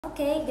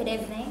Okay, good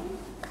evening.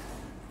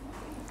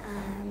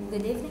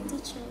 Good Good evening,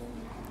 teacher.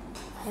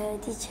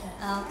 teacher.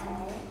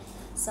 Okay,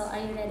 so are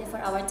you ready for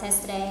our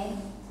test today?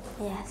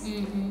 Yes.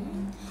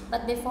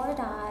 But before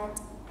that,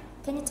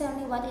 can you tell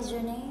me what is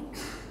your name?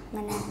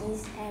 My name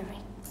is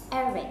Eric.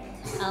 Eric.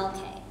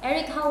 Okay.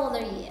 Eric, how old are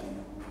you?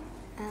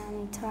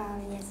 I'm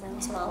 12 years old.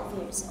 12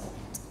 years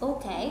old.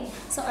 Okay,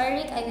 so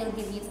Eric, I will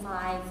give you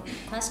 5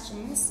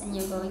 questions and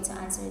you're going to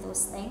answer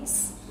those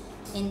things.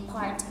 In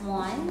part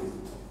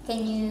 1,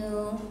 can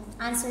you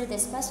answer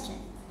this question?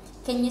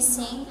 Can you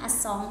sing a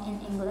song in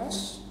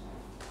English?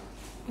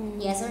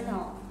 Yes or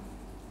no?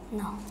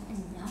 No.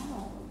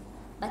 No.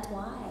 But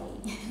why?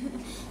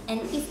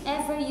 And if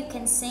ever you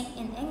can sing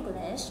in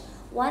English,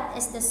 what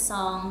is the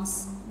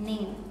song's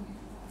name?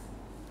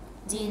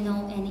 Do you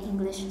know any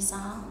English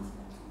song?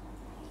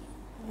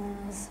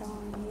 The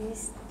song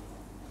is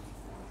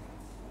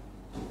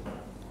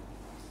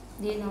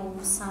Do you know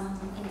some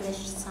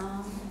English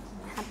song?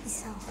 Happy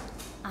Song.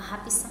 A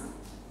happy song?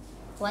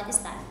 What is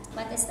that?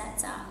 What is that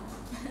song?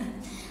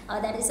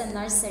 Oh, that is a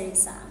nursery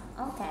song.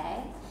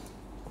 Okay.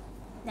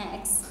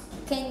 Next,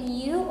 can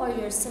you or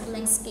your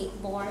siblings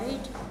skateboard?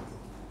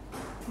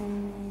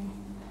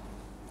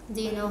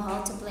 Do you know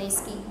how to play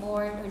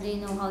skateboard or do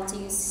you know how to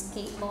use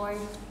skateboard?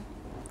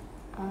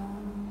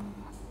 Um,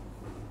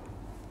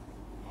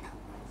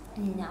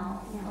 No.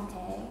 No.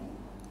 Okay.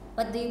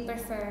 What do you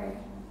prefer?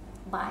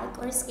 Bike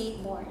or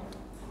skateboard?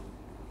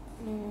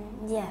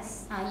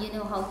 yes. You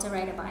know how to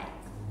ride a bike.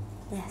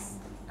 Yes.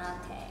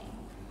 Okay.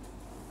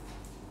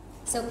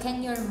 So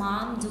can your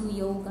mom do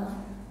yoga?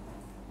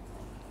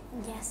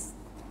 Yes.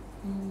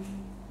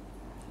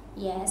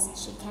 Yes,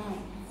 she can.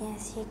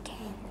 Yes, you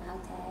can.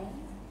 Okay.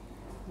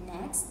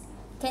 Next,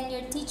 can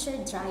your teacher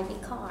drive a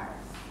car?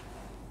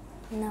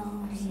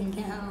 No, she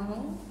can.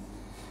 No.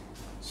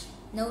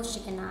 No, she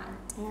cannot.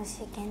 No,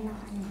 she cannot.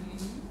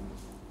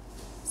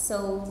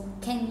 So,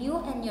 can you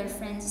and your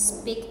friends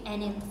speak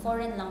any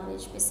foreign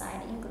language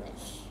beside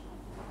English?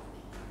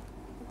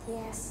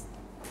 Yes.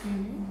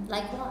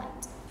 Like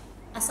what?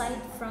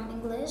 Aside from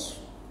English,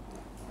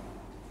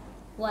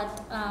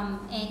 what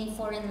any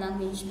foreign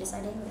language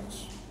beside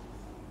English?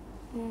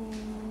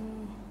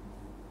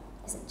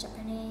 Is it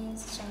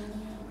Japanese,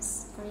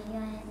 Chinese,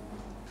 Korean?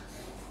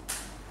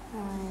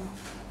 Uh,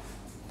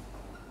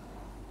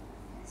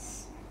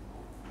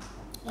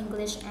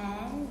 English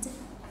and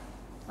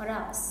what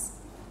else?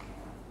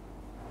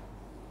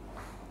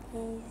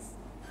 is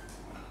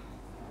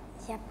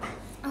Japan.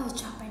 Oh,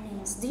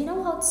 Japanese. Do you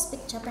know how to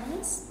speak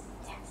Japanese?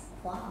 Yes.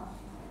 Wow.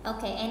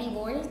 Okay, any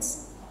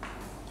words?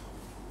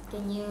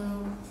 Can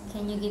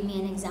you give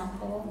me an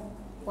example?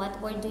 What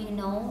word do you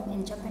know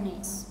in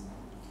Japanese?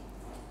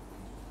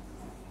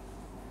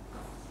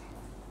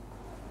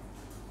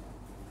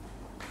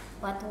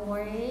 What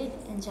word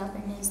in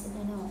Japanese do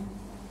you know?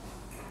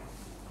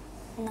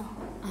 No.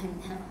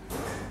 No.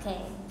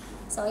 Okay.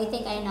 So I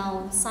think I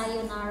know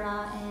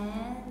sayonara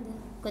and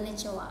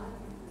konnichiwa.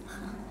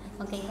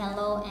 Okay,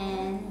 hello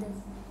and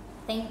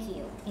thank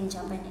you in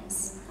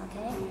Japanese.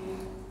 Okay.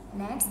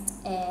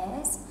 Next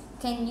is,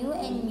 can you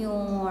and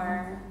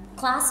your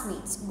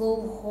classmates go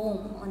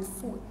home on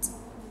foot?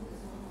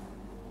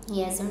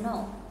 Yes or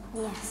no?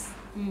 Yes.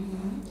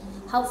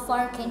 How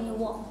far can you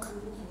walk?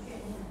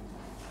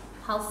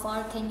 How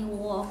far can you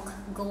walk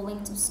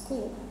going to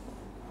school?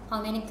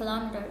 How many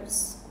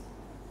kilometers?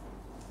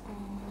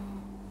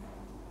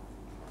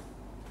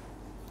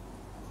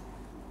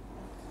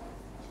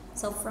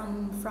 So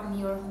from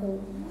your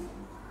home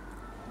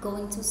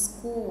going to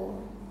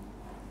school,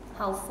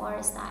 how far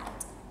is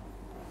that?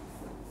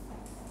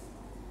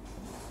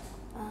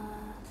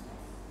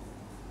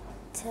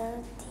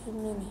 30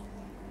 minutes.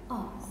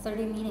 Oh,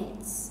 30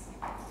 minutes.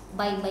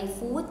 By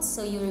foot,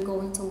 so you're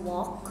going to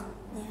walk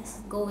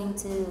Yes. going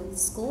to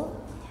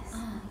school? Yes.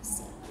 I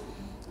see.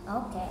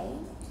 Okay.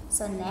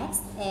 So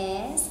next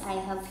is, I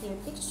have here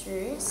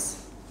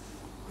pictures.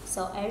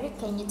 So Eric,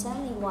 can you tell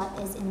me what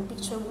is in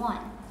picture 1?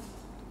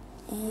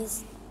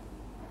 Is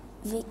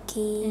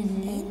Vicky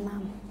and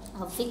Mom.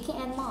 Oh, Vicky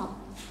and Mom.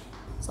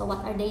 So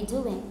what are they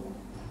doing?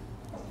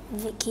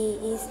 Vicky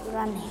is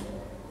running.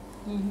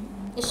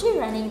 Is she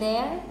running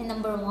there in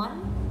number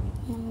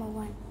 1? Number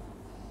 1.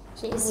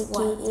 She is Vicky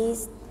what?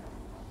 is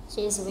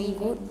She is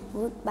waving.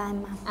 goodbye,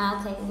 Mom.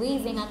 Okay,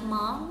 waving at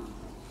Mom.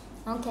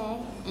 Okay,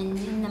 and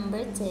in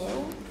number 2?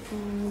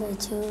 Number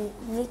 2,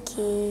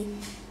 Vicky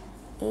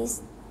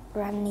is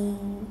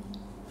running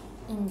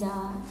In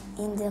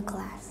in the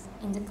class.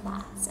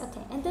 class.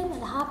 Okay, and then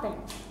what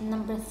happened?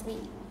 Number 3.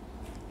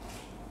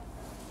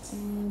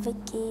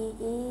 Vicky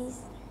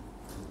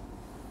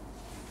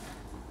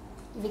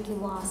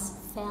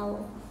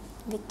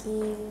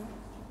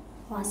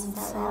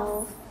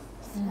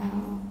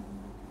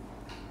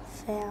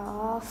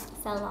Fell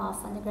fell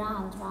off on the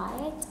ground,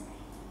 right?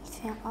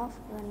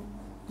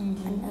 on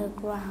the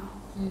ground.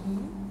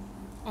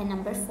 And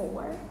number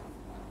 4?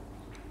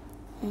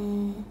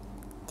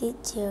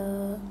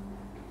 Teacher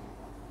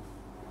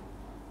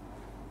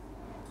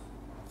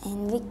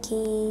and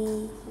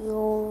Vicky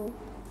go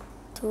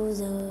to to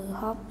the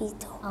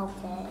hospital.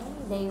 Okay,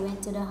 they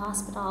went to the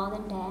hospital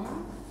and then?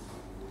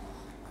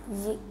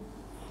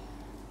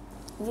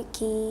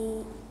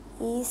 Vicky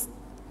is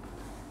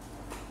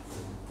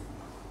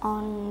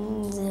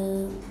on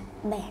the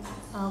bed.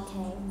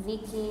 Okay,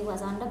 Vicky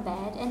was on the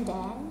bed and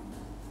then?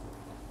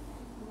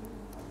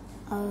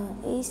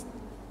 Is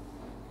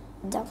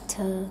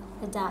doctor.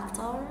 The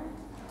doctor?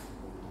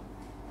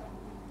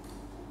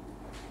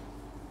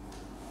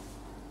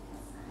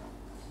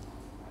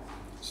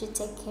 Should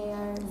take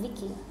care of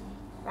Vicky,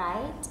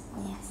 right?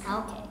 Yes.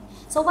 Okay.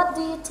 So what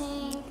do you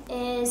think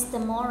is the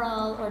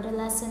moral or the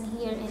lesson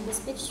here in this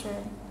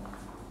picture?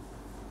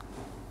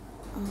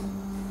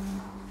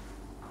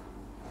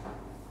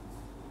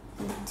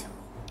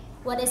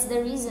 What is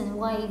the reason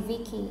why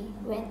Vicky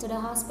went to the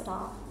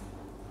hospital?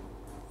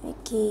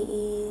 Vicky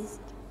is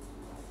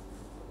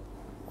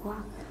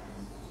walk.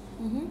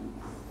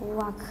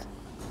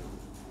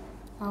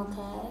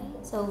 Okay.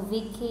 So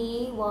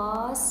Vicky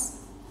was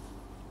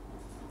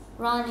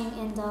running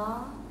in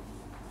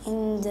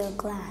the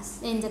class.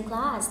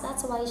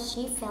 That's why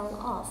she fell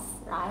off,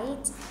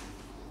 right?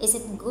 Is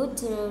it good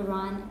to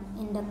run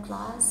in the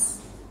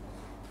class?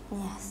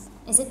 Yes.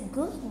 Is it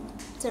good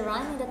to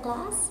run in the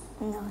class?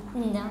 No.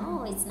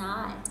 No, it's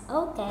not.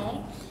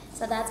 Okay.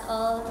 So that's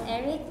all,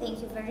 Eric.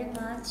 Thank you very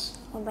much.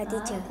 Bye,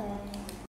 teacher. Okay.